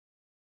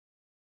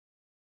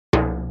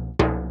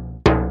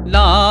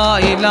ला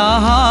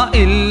इलाहा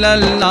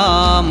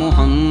इल्लल्लाह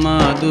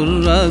मुहम्मदुर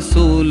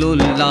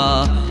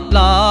रसूलुल्लाह।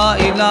 ला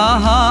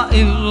इलाहा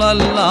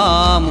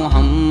इल्लल्लाह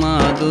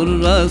मुहम्मदुर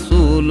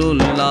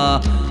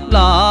रसूलुल्लाह।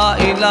 ला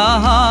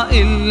इलाहा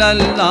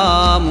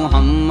इल्लल्लाह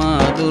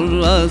मुहम्मदुर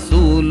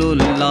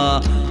रसूलुल्लाह।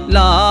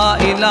 ला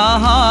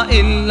इलाहा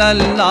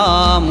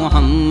इल्लल्लाह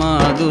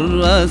मुहम्मदुर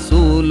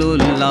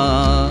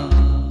रसूलुल्लाह।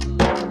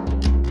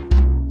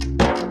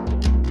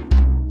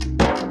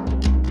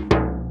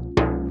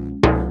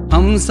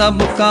 हम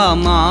सब का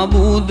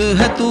माबूद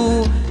है तू,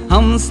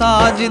 हम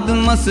साजिद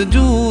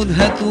मसजूद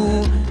है तू,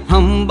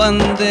 हम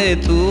बंदे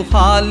तू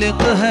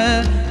खालिक है,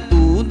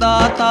 तू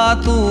दाता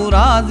तू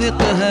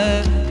राज़िक है।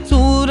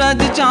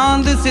 सूरज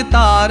चांद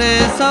सितारे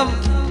सब,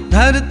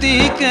 धरती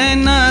के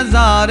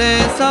नज़ारे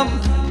सब,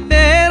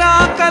 तेरा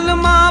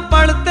कलमा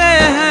पढ़ते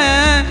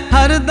हैं,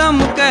 हर दम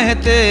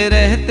कहते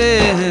रहते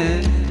हैं।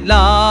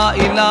 ला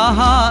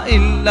इलाहा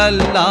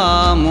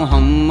इल्लल्लाह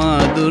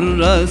मुहम्मदुर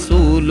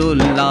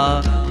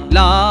रसूलुल्लाह।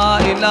 ला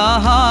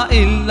इलाहा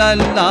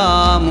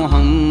इल्लल्लाह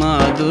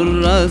मुहम्मदुर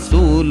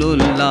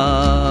रसूलुल्लाह।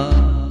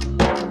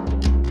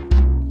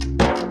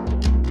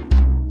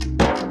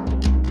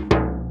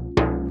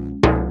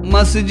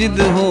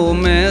 मस्जिद हो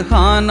में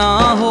खाना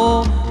हो,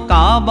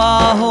 काबा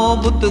हो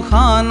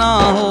बुतखाना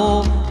हो,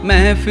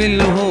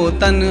 महफिल हो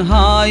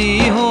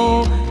तन्हाई हो,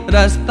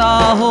 रास्ता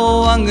हो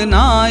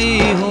अंगनाई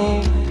हो,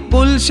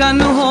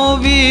 गुलशन हो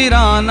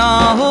वीराना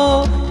हो,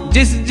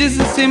 जिस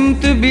जिस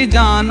सिमत भी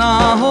जाना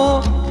हो,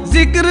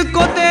 जिक्र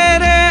को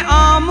तेरे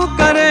आम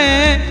करे,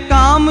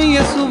 काम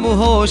ये सुबह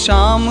हो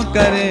शाम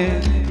करे।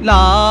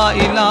 ला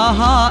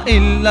इलाहा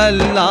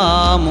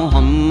इल्लल्लाह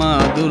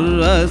मुहम्मदुर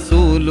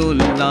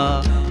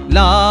रसूलुल्लाह।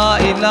 ला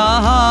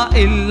इलाहा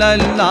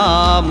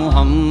इल्लल्लाह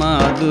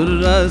मुहम्मदुर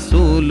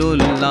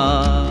रसूलुल्लाह।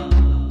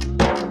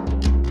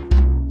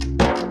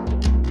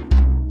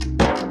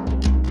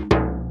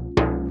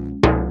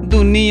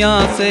 दुनिया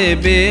से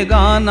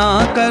बेगाना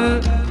कर,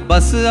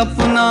 बस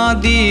अपना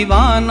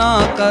दीवाना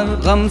कर,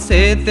 गम से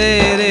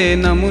तेरे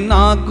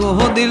नमुनाक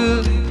हो दिल,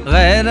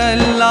 गैर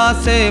अल्लाह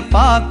से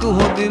पाक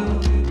हो दिल।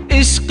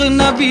 इश्क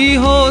नबी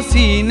हो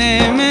सीने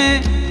में,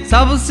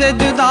 सबसे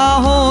जुदा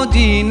हो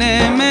जीने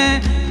में,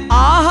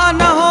 आह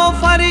न हो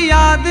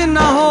फरियाद न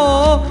हो,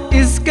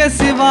 इसके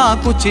सिवा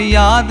कुछ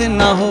याद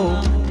न हो।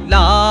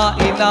 ला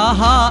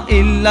इलाहा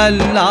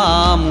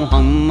इल्लल्लाह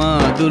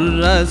मुहम्मदुर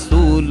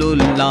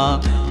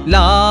रसूलुल्लाह।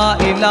 ला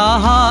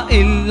इलाहा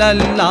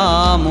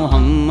इल्लल्लाह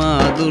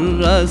मुहम्मदुर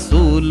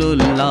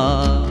रसूलुल्लाह।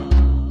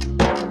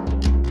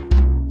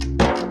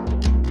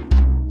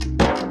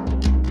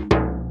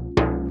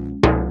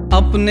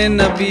 अपने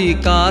नबी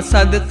का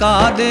सदका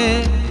दे,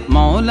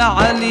 मौला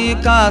अली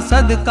का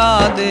सदका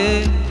दे,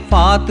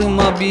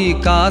 फातिमा बी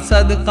का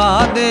सदका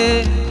दे,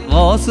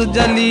 गौस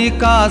जली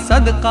का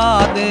सदका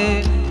दे।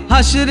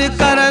 हश्र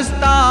का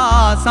रास्ता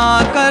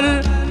आसान कर,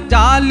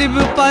 जालिब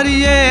पर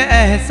ये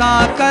एहसा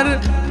कर,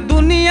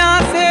 दुनिया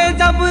से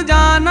जब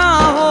जाना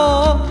हो,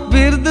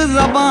 विर्द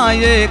ज़बां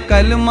ये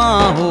कलमा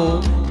हो।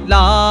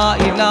 ला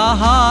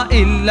इलाहा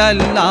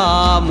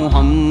इल्लल्लाह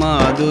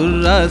मुहम्मदुर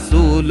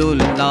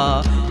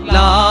रसूलुल्लाह।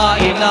 ला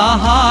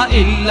इलाहा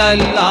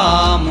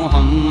इल्लल्लाह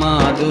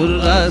मुहम्मदुर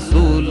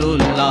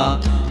रसूलुल्लाह।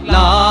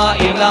 ला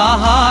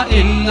इलाहा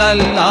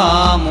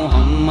इल्लल्लाह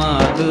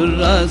मुहम्मदुर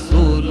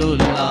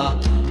रसूलुल्लाह।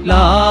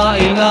 ला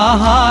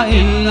इलाहा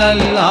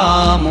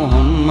इल्लल्लाह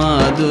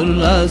मुहम्मदुर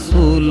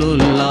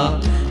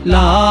रसूलुल्लाह।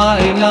 ला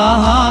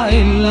इलाहा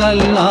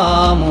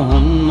इल्लल्लाह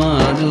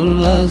मुहम्मदुर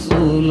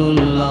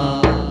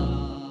रसूलुल्लाह।